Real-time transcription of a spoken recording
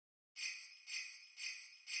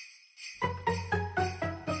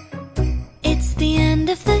the end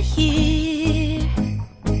of the year.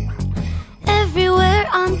 Everywhere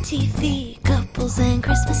on TV, couples and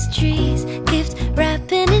Christmas trees, gift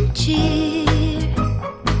wrapping and cheer.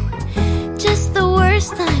 Just the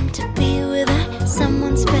worst time to be without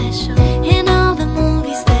someone special. In all the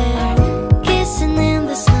movies they're kissing in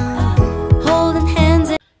the snow, holding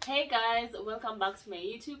hands. Hey guys, welcome back to my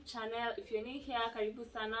YouTube channel. If you're new here,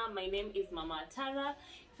 karibu sana. My name is Mama Tara.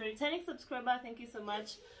 If you're a returning subscriber, thank you so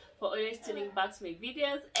much for always tuning back to my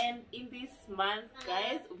videos. And in this month,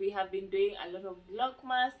 guys, we have been doing a lot of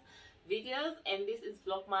Vlogmas videos, and this is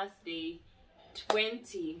Vlogmas day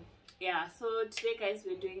 20. Yeah, so today, guys,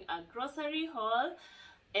 we're doing a grocery haul,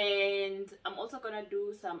 and I'm also gonna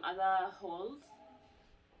do some other hauls.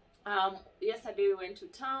 Yesterday we went to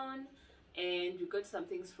town and we got some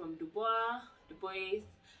things from Dubois,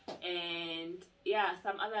 and yeah,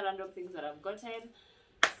 some other random things that I've gotten.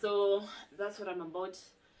 So that's what I'm about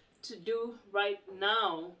to do right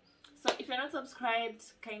now. So if you're not subscribed,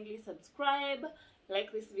 kindly subscribe,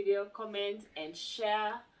 like this video, comment and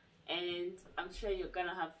share, and I'm sure you're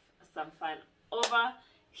gonna have some fun over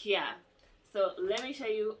here. So let me show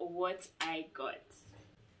you what I got.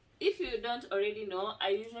 If you don't already know, I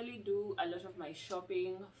usually do a lot of my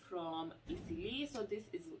shopping from Eastleigh, so this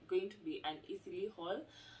is going to be an Eastleigh haul.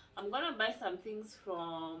 I'm gonna buy some things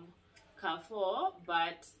from Carrefour,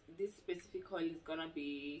 but this specific haul is gonna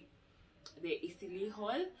be the Eastleigh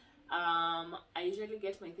haul. I usually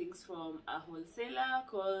get my things from a wholesaler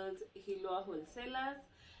called Hilwa Wholesalers,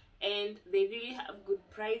 and they really have good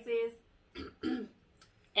prices.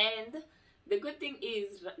 And the good thing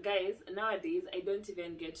is, guys, nowadays I don't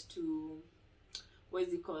even get to, what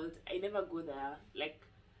is it called, I never go there. Like,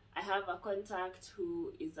 I have a contact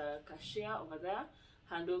who is a cashier over there,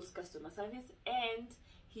 handles customer service, and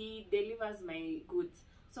he delivers my goods.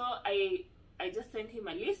 So I just send him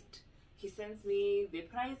a list, he sends me the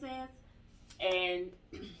prices, and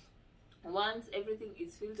once everything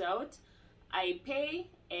is filled out, I pay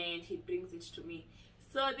and he brings it to me.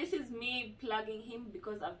 So this is me plugging him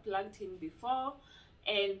because I've plugged him before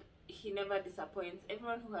and he never disappoints.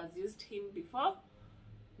 Everyone who has used him before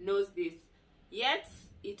knows this. Yet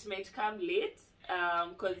it might come late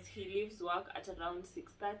because he leaves work at around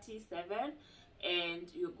 6:30, 7,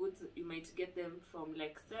 and your goods, you might get them from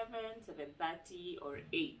like 7, 7:30 or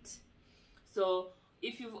 8. So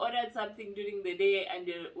if you've ordered something during the day and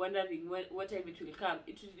you're wondering what time it will come,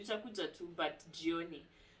 itakuja tu, but jioni.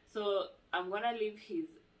 So I'm gonna leave his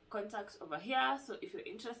contacts over here, so if you're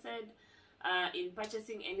interested in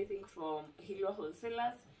purchasing anything from Hilwa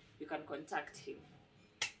Wholesalers, you can contact him.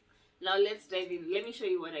 Now let's dive in. Let me show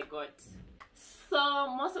you what I got.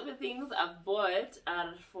 So most of the things I've bought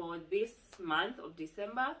are for this month of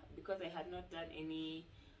December because I had not done any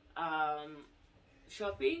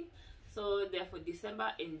shopping, so they're for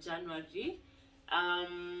December and January.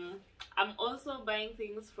 I'm also buying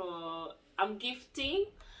things I'm gifting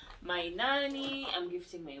my nanny, I'm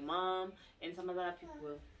gifting my mom and some other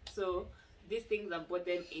people. So these things I bought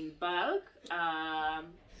them in bulk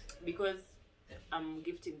because I'm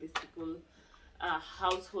gifting these people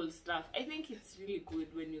household stuff. I think it's really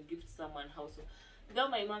good when you gift someone household. Though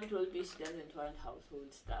my mom told me she doesn't want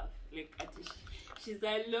household stuff. Like, she's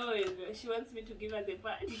alone. She wants me to give her the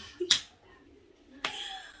money.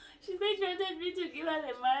 She said she wanted me to give her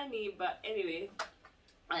the money, but anyway,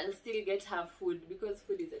 I'll still get her food because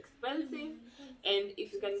food is expensive, and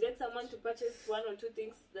if you can get someone to purchase 1 or 2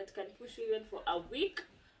 things that can push you even for a week,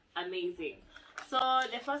 amazing. So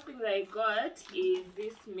the first thing that I got is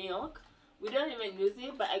this milk. We don't even use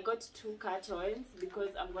it, but I got 2 cartons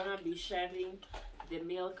because I'm gonna be sharing the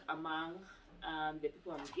milk among the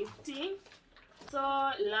people I'm gifting. So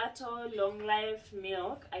Lato Long Life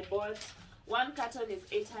milk, I bought 1 carton is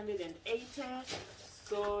 880.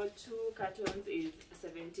 So 2 cartons is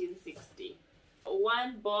 1760.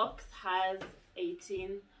 1 box has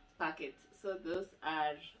 18 packets, so those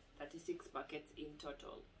are 36 packets in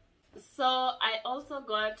total. So I also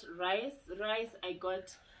got rice. I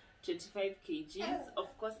got 25 kgs.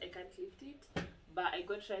 Of course I can't lift it, but I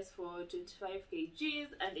got rice for 25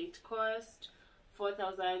 kgs and it cost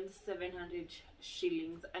 4,700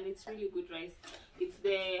 shillings, and it's really good rice. It's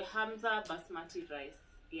the Hamza basmati rice.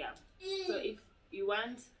 Yeah, so if you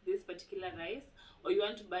want this particular rice, or you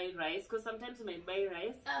want to buy rice, because sometimes you might buy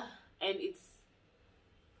rice and it's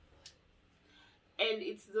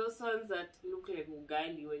those ones that look like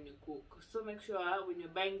ugali when you cook. So make sure when you're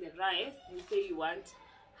buying the rice, you say you want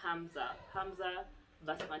Hamza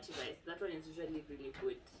basmati rice. That one is usually really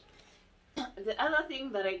good. The other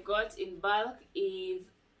thing that I got in bulk is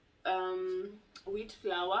wheat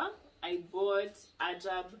flour. I bought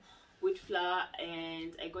Ajab with flour,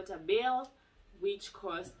 and I got a bill which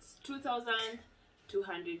costs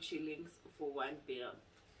 2,200 shillings for one bill.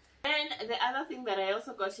 Then the other thing that I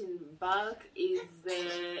also got in bulk is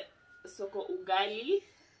the soko ugali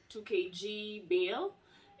 2 kg bill,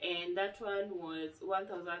 and that one was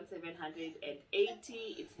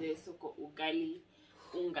 1,780. It's the soko ugali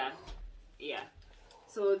unga. Yeah,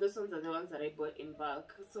 so those ones are the ones that I bought in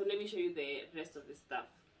bulk. So let me show you the rest of the stuff.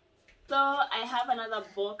 So I have another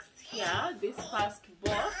box here, this first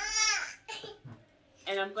box,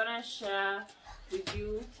 and I'm gonna share with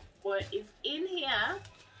you what is in here.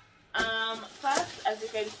 First, as you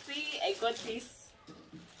can see, I got this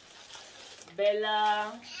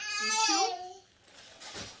Bella tissue.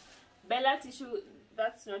 Bella tissue,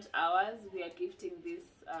 that's not ours, we are gifting this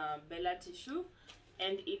Bella tissue,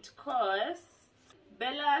 and it costs,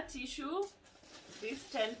 Bella tissue, this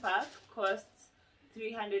 10 pack costs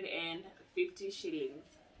 350 shillings.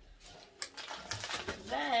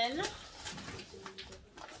 Then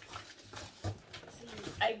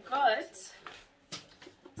I got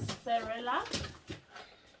Cerelac.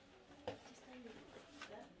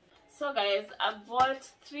 So guys, I bought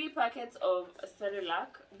 3 packets of Cerelac.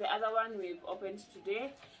 The other one we've opened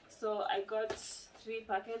today. So I got 3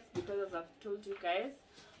 packets because, as I've told you guys,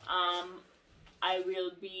 I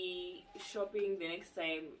will be shopping the next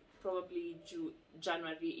time, probably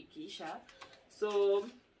January ikisha. So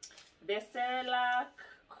the Cerelac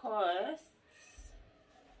costs,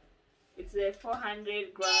 it's a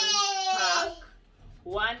 400 gram pack.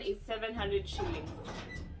 One is 700 shillings.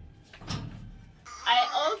 I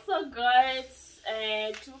also got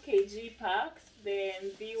 2 kg packs, the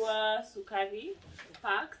Dubois sukari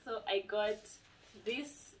pack. So I got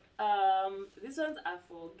this. These ones are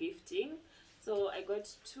for gifting. So I got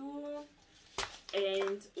 2,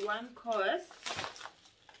 and one costs.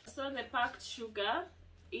 So the packed sugar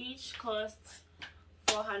each costs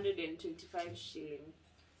 425 shillings.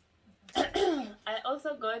 I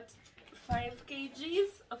also got 5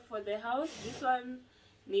 kgs for the house. This one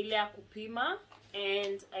nile kupima,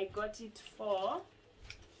 and I got it for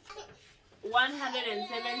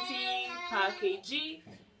 170 per kg.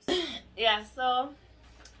 Yeah, so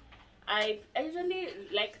I usually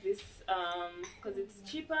like this because it's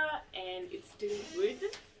cheaper and it's still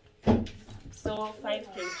good. So 5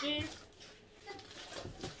 kgs.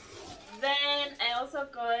 Then I also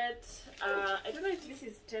got I don't know if this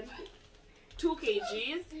is 2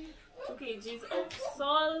 kgs. 2 kgs of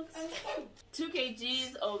salt. 2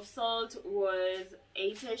 kgs of salt was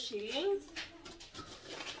 80 shillings.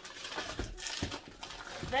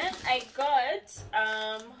 Then I got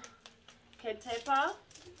ketepa.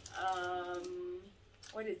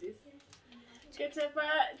 What is this? Ketepa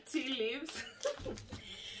tea leaves.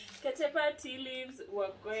 Ketepa tea leaves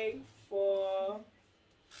were going for,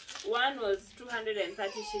 one was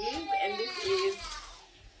 230 shillings, and this is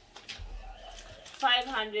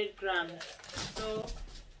 500 grams. So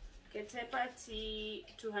ketepa tea,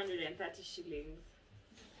 230 shillings.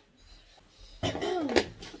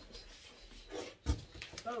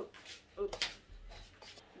 Oh.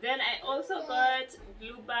 Then I also got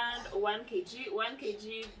Blue Band 1 kg. 1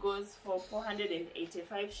 kg goes for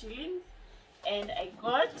 485 shillings, and I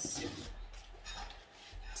got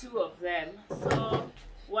 2 of them. So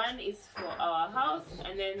one is for our house,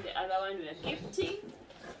 and then the other one we are gifting.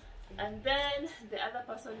 And then the other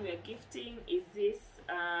person we are gifting is this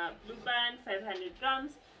Blue Band 500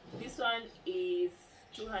 grams. This one is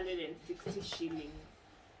 260 shillings.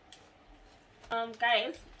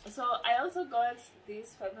 Guys, so I also got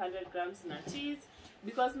these 500 grams natties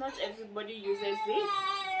because not everybody uses this,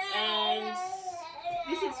 and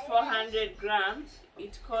this is 400 grams.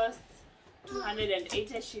 It costs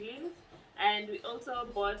 280 shillings. And we also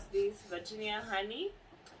bought this Virginia honey.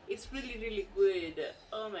 It's really good.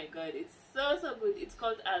 Oh my god, it's so good. It's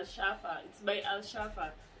called Al Shafa. It's by Al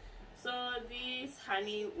Shafa. So this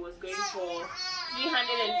honey was going for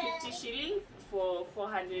 350 shillings for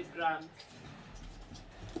 400 grams.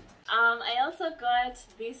 I also got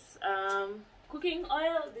this cooking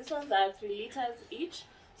oil. These ones are 3 liters each.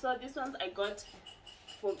 So these ones I got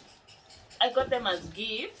them as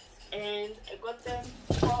gifts, and I got them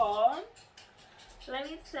for, let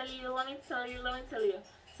me tell you.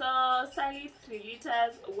 So Sally 3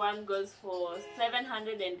 liters, one goes for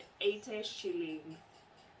 780 shillings.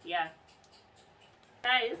 Yeah.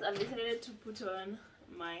 Guys, I've decided to put on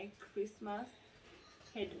my Christmas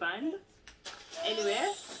headband.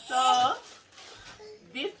 Anyway, so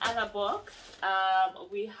this other box,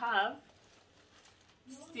 we have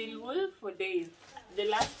steel wool for days. The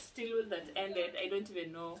last steel wool that ended, I don't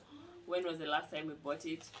even know when was the last time we bought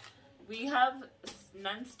it. We have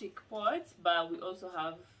non-stick pots, but we also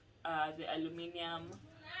have the aluminium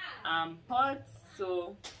pots,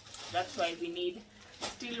 so that's why we need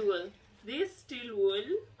steel wool. This steel wool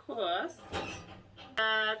costs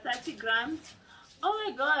 30 grams. Oh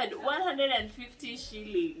my god, 150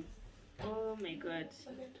 shillings. Oh my god,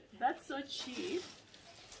 that's so cheap.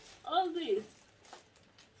 All this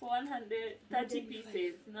for 130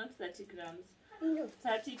 pieces, not 30 grams.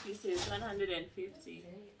 30 pieces, 150.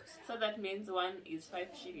 So that means one is 5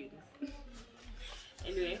 shillings.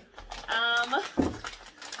 Anyway,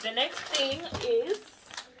 the next thing is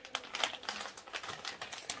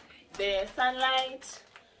the Sunlight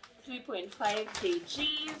 3.5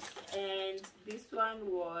 kgs, and this one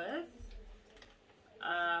was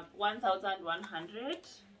 1,100.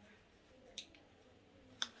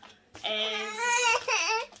 And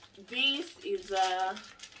this is a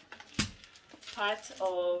part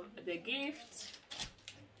of the gift.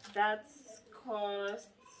 That's cost,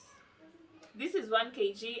 this is 1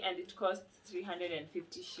 kg and it costs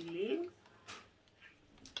 350 shillings.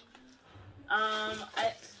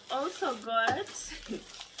 I also got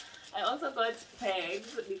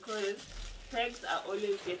pegs, because pegs are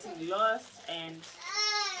always getting lost and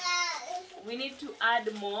we need to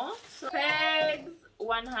add more. So pegs,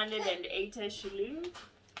 180 shillings.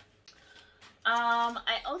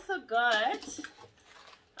 I also got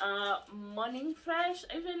Morning Fresh.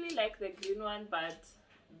 I really like the green one, but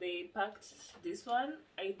they packed this one.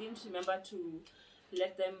 I didn't remember to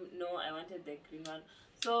let them know I wanted the green one,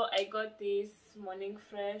 so I got this Morning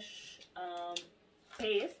Fresh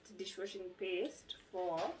paste, dishwashing paste,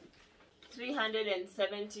 for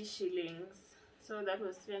 370 shillings. So that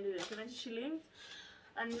was 370 shillings.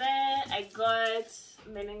 And then I got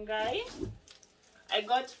menengai. I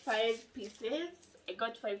got 5 pieces. I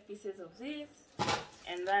got 5 pieces of this,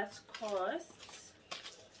 and that costs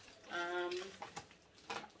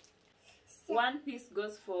one piece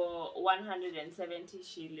goes for 170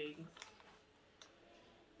 shillings.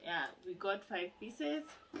 Yeah, we got 5 pieces.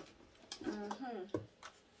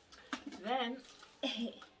 Then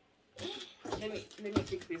let me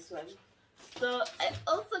pick this one. So I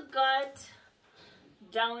also got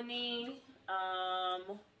Downy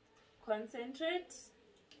concentrate.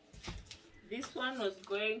 This one was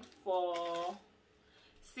going for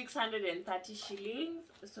 630 shillings,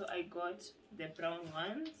 so I got the brown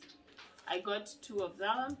ones. I got 2 of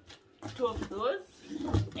those,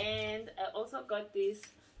 and I also got this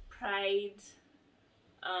Pride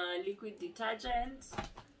liquid detergent.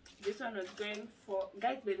 This one was going for,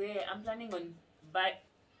 guys, by the way, I'm planning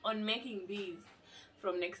on making these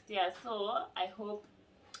from next year, so I hope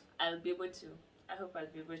I'll be able to.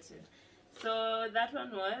 So that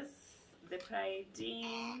one was the Pride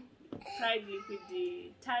liquid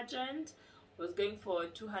detergent, was going for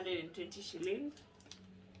 220 shillings,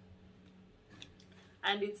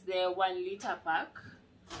 and it's the 1 liter pack.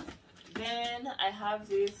 Then I have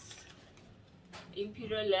this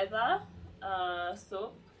Imperial Leather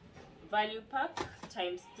soap value pack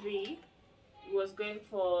times 3. It was going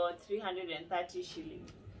for 330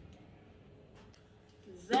 shillings.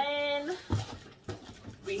 Then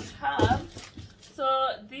we have, so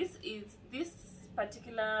this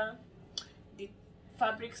particular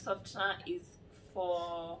fabric softener is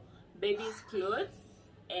for baby's clothes,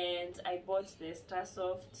 and I bought the Star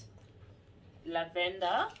Soft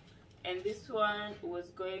lavender, and this one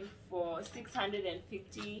was going for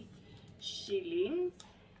 650 shillings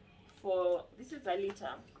for, this is a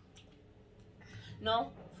liter,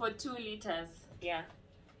 no, for 2 liters. Yeah,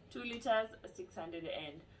 2 liters,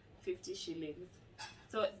 650 shillings.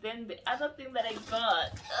 So then the other thing that I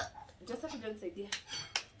got, just a good idea,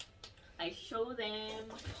 I show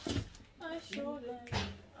them.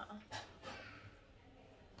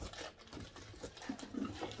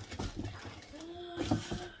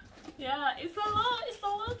 Yeah, it's a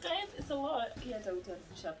lot, guys, it's a lot. Here,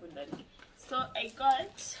 so I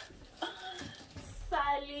got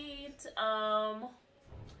Salad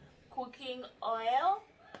cooking oil,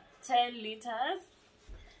 10 liters,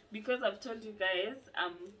 because I've told you guys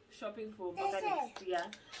I'm shopping for Boga next year,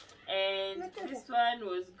 and this one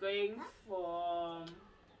was going for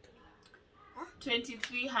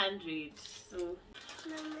 2,300. So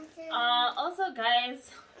also,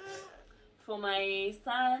 guys, for my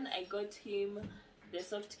son, I got him the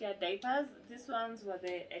soft care diapers. These ones were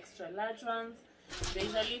the extra large ones. There's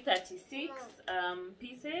usually 36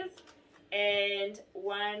 pieces, and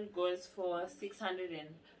one goes for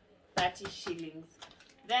 630 shillings.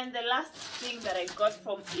 Then the last thing that I got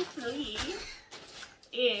from Eastleigh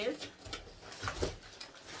is,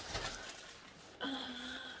 oh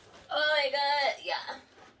my god, yeah,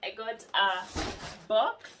 I got a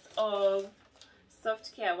box of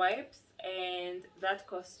soft care wipes, and that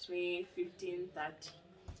cost me $15.30.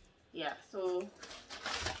 Yeah, so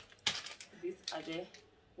these are the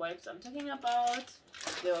wipes I'm talking about.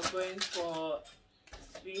 They were going for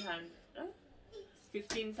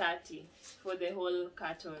 $15.30 for the whole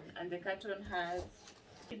carton, and the carton has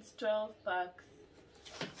 12 packs.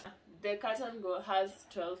 The carton has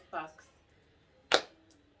 12 packs.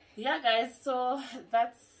 Yeah guys, so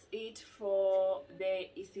that's it for the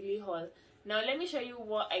Eastleigh haul. Now let me show you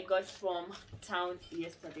what I got from town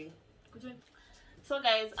yesterday. So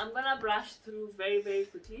guys, I'm gonna brush through very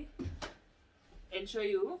quickly and show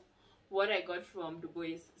you what I got from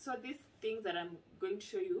Dubois. So these things that I'm going to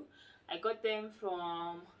show you, I got them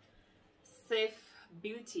from Safe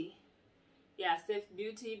Beauty. Yeah, Safe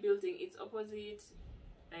Beauty building. It's opposite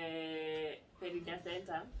Perida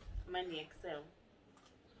Center, Money Excel.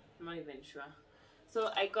 I'm not even sure.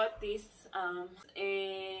 So I got this a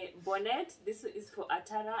bonnet. This is for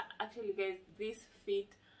Atara. Actually guys, this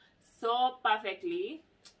fit so perfectly.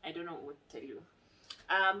 I don't know what to tell you.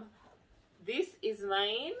 This is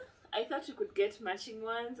mine. I thought you could get matching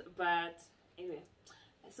ones, but anyway,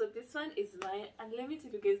 so this one is mine. And let me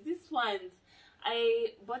tell you guys, these ones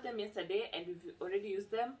I bought them yesterday and we've already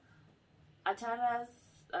used them. Atara's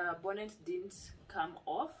bonnet didn't come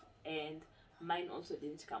off, and mine also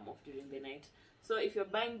didn't come off during the night. So if you're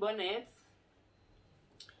buying bonnets,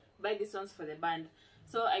 buy these ones for the band.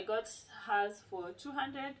 So I got hers for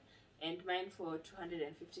 200 and mine for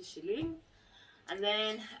 250 shillings. And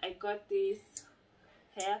then I got this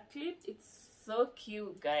hair clip. It's so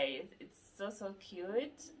cute guys, it's so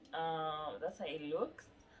cute. That's how it looks.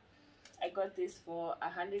 I got this for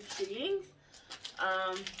 100 shillings.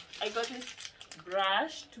 I got this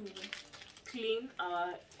brush to clean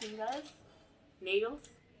our fingers, nails,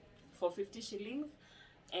 for 50 shillings.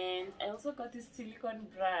 And I also got this silicone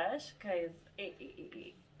brush guys.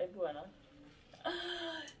 Everyone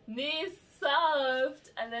this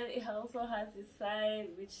soft. And then it also has this side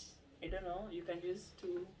which I don't know, you can use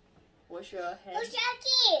to wash your hair.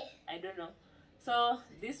 I don't know. So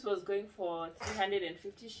this was going for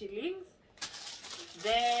 350 shillings.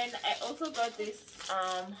 Then I also got this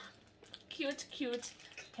cute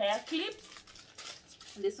hair clips.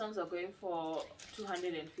 These ones are going for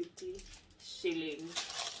 250 shillings.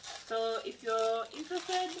 So if you're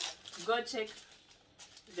interested, go check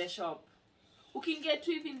the shop. You can get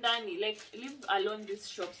to even Danny, like leave alone these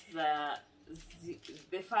shops, the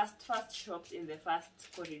first shops in the first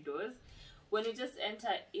corridors. When you just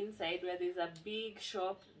enter inside, where there's a big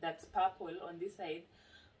shop that's purple on this side,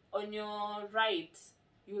 on your right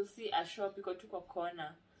you will see a shop you got to a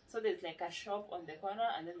corner. So there's like a shop on the corner,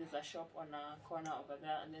 and then there's a shop on a corner over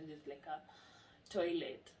there, and then there's like a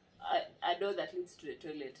toilet, a door that leads to the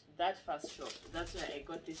toilet. That first shop, that's where I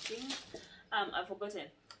got this thing. I've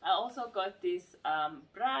forgotten. I also got this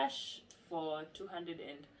brush for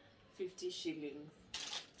 250 shillings.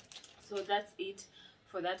 So that's it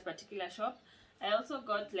for that particular shop. I also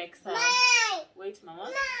got like some wait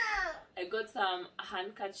mama, I got some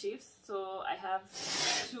handkerchiefs. So I have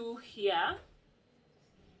two here.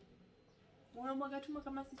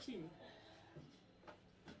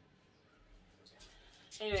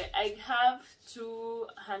 Anyway, I have two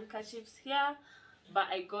handkerchiefs here, but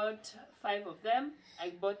I got 5 of them. I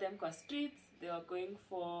bought them for streets. They were going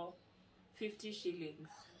for 50 shillings.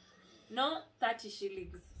 No, 30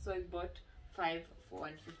 shillings. So I bought 5 for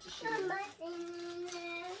 150 shillings.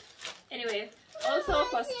 Anyway, also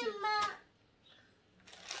for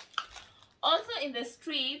also in the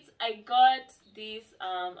streets, I got these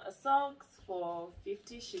socks for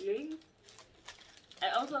 50 shillings. I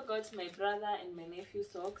also got my brother and my nephew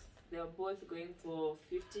socks. They were both going for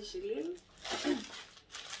 50 shillings.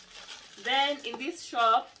 Then in this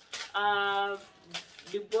shop,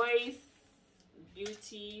 Dubois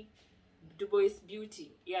Beauty,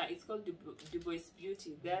 yeah, it's called Dubois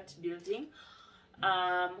Beauty, that building,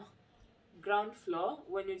 ground floor,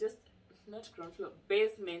 when you just, not ground floor,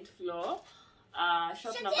 basement floor,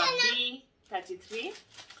 shop number B33.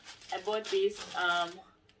 I bought these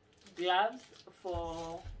gloves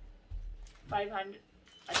for 500.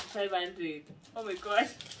 Oh my god.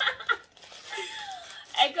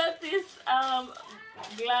 I got these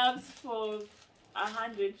gloves for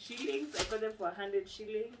 100 shillings. I got them for 100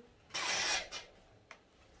 shillings.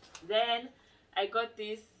 Then I got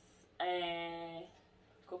this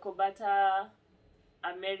cocoa butter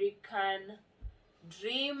American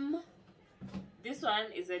Dream. This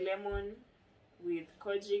one is a lemon with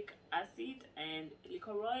kojic acid and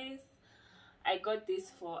licorice. I got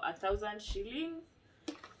this for 1,000 shillings.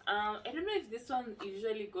 I don't know if this one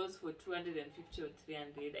usually goes for 250 or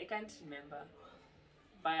 300. I can't remember.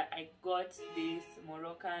 But I got this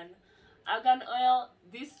Moroccan argan oil.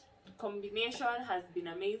 This combination has been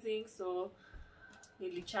amazing, so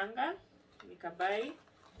nilichanga nikabai.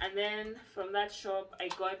 And then from that shop I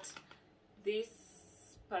got this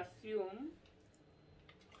perfume,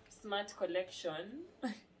 Smart Collection.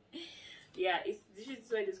 Yeah, this is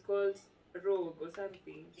what it's called, Rogue or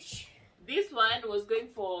something. This one was going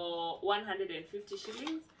for 150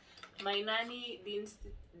 shillings. My nanny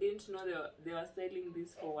didn't know they were selling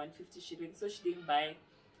this for 150 shillings, so she didn't buy.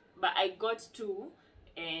 But I got two,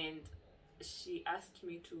 and she asked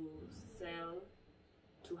me to sell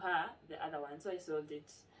to her the other one, so I sold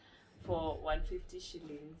it for 150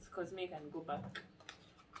 shillings because me can go back.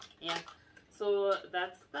 Yeah, so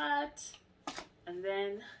that's that. And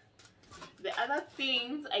then the other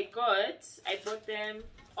things I bought them.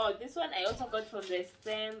 Oh, this one I also got from the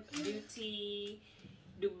same beauty,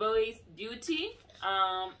 Dubois Beauty.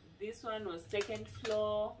 This one was second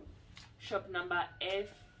floor, shop number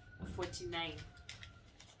F49.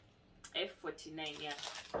 F49, yeah.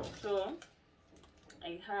 So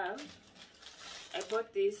I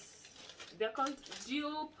bought this. They're called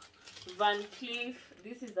Dupe Van Cleef.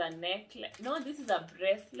 This is a necklace. No, this is a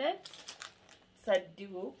bracelet. It's a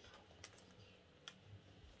dupe.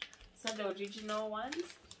 It's not the original ones.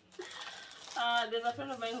 There's a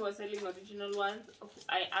friend of mine who was selling original ones.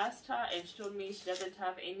 I asked her and she told me she doesn't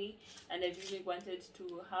have any, and I really wanted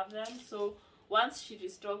to have them. So once she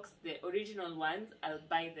restocks the original ones, I'll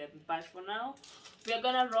buy them. But for now, we are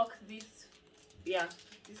gonna rock these, yeah,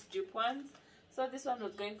 these dupe ones. So this one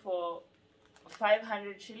was going for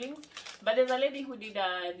 500 shillings. But there's a lady who did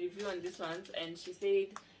a review on these ones, and she said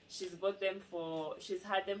she's had them for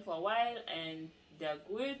a while and they're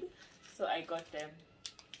good. So I got them.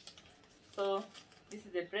 So this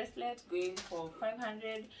is the bracelet going for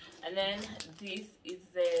 500, and then this is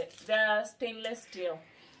they're stainless steel.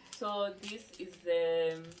 So this is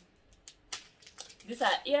these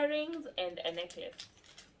are earrings and a necklace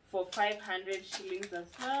for 500 shillings as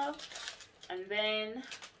well. And then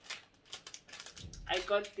I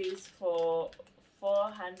got this for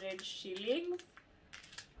 400 shillings.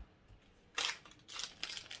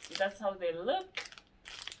 That's how they look,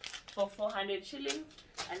 for 400 shillings.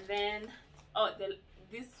 And then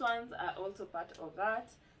these ones are also part of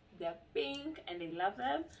that. They're pink and I love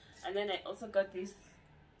them. And then I also got this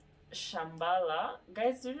Shambhala.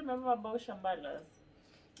 Guys, do you remember about Shambalas?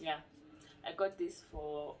 Yeah, I got this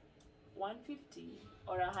for 150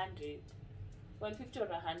 or 100. 150 or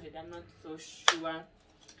 100, I'm not so sure.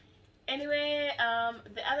 Anyway,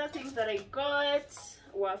 the other things that I got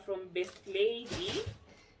were from Best Lady.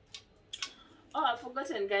 Oh, I've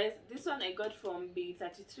forgotten, guys. This one I got from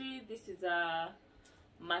B33. This is a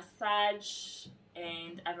massage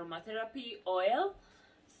and aromatherapy oil.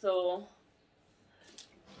 So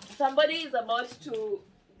somebody is about to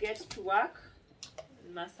get to work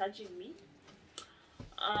massaging me.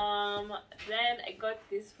 Then I got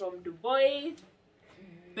this from Dubois,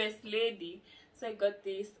 Best Lady. So I got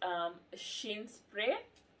this sheen spray.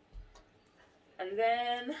 And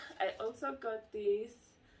then I also got this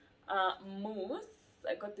mousse.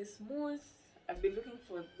 I got this mousse. I've been looking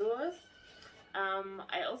for those.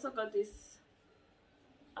 I also got this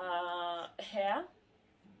hair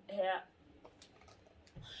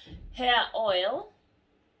oil.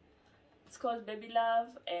 It's called Baby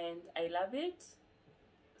Love and I love it.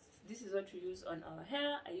 This is what we use on our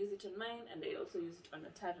hair. I use it on mine and I also use it on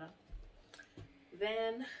Atara.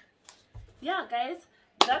 Then yeah, guys,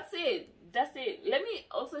 that's it. Let me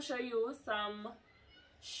also show you some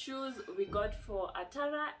shoes we got for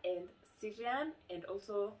Atara and Syrian, and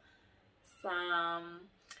also some,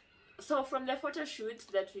 so from the photo shoot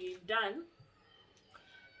that we've done,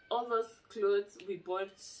 all those clothes we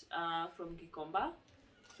bought from Gikomba.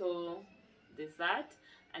 So there's that.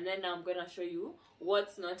 And then now I'm gonna show you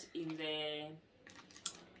what's not in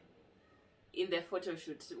the photo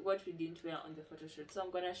shoot, what we didn't wear on the photo shoot. So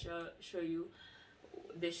I'm gonna show you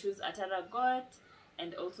the shoes Atara got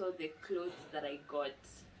and also the clothes that I got.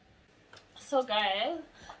 So guys,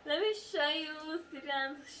 let me show you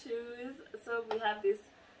Syrian's shoes. So we have this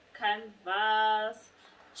Converse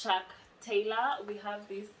Chuck Taylor. We have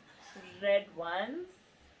these red ones.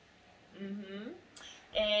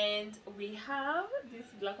 And we have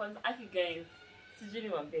these black ones. Aki guys,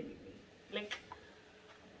 like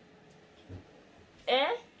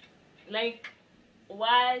like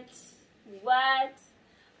what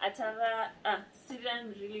Atara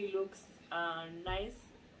Syrian really looks nice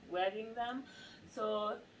wearing them.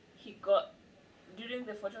 So he got, during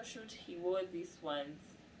the photo shoot he wore these ones.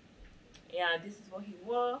 yeah, this is what he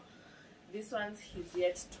wore. This one's he's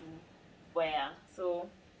yet to wear. So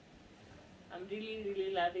I'm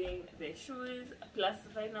really loving the shoes. Plus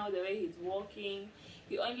right now the way he's walking,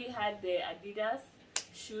 he only had the Adidas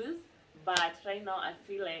shoes, but right now I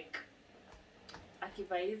feel like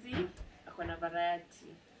akiva hizi akona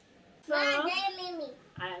variety. So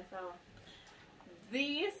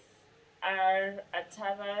these are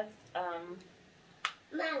Atava's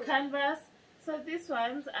Converse. So these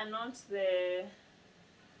ones are not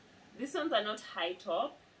high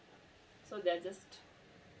top, so they're just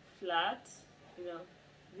flat, you know.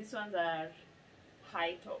 These ones are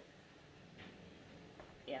high top,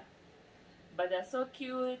 yeah, but they're so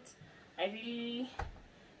cute. I really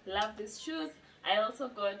love these shoes. I also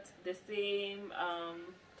got the same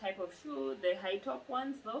type of shoe, the high top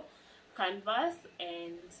ones though, Converse,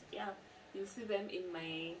 and yeah, you'll see them in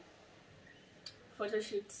my photo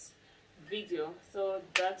shoot video. So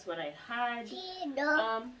that's what I had.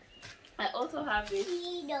 I also have this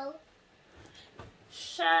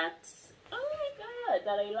shirt, oh my god,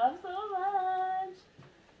 that I love so much.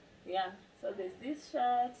 Yeah, so there's this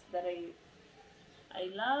shirt that I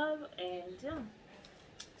love, and yeah,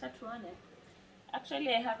 that's one.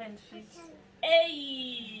 Actually, I haven't fit.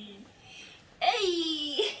 Hey!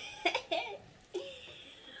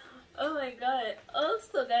 Oh my god.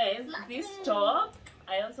 Also guys, this top,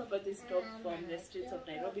 I also got this top from the streets of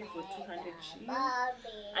Nairobi for 200 shillings.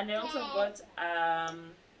 And I also got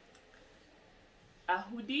a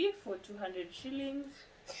hoodie for 200 shillings.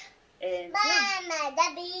 And yeah,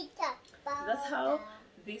 that's how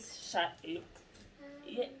this shirt looks.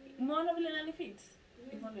 Yeah,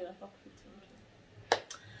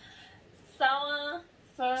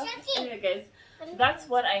 so anyway guys, that's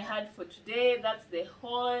what I had for today. That's the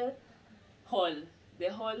whole haul.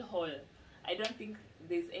 I don't think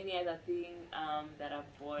there's any other thing that I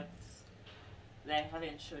bought that I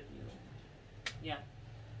haven't showed you. Yeah,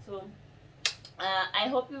 so I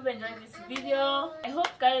hope you've enjoyed this video. I hope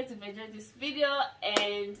guys you've enjoyed this video,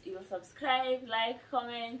 and you'll subscribe, like,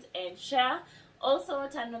 comment and share. Also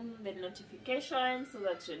turn on the notification so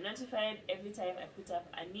that you're notified every time I put up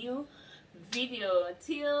a new video.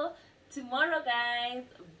 Till tomorrow guys,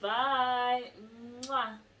 bye.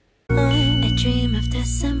 Mwah. I dream of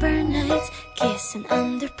December nights, kissing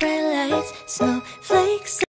under bright lights, snowflakes.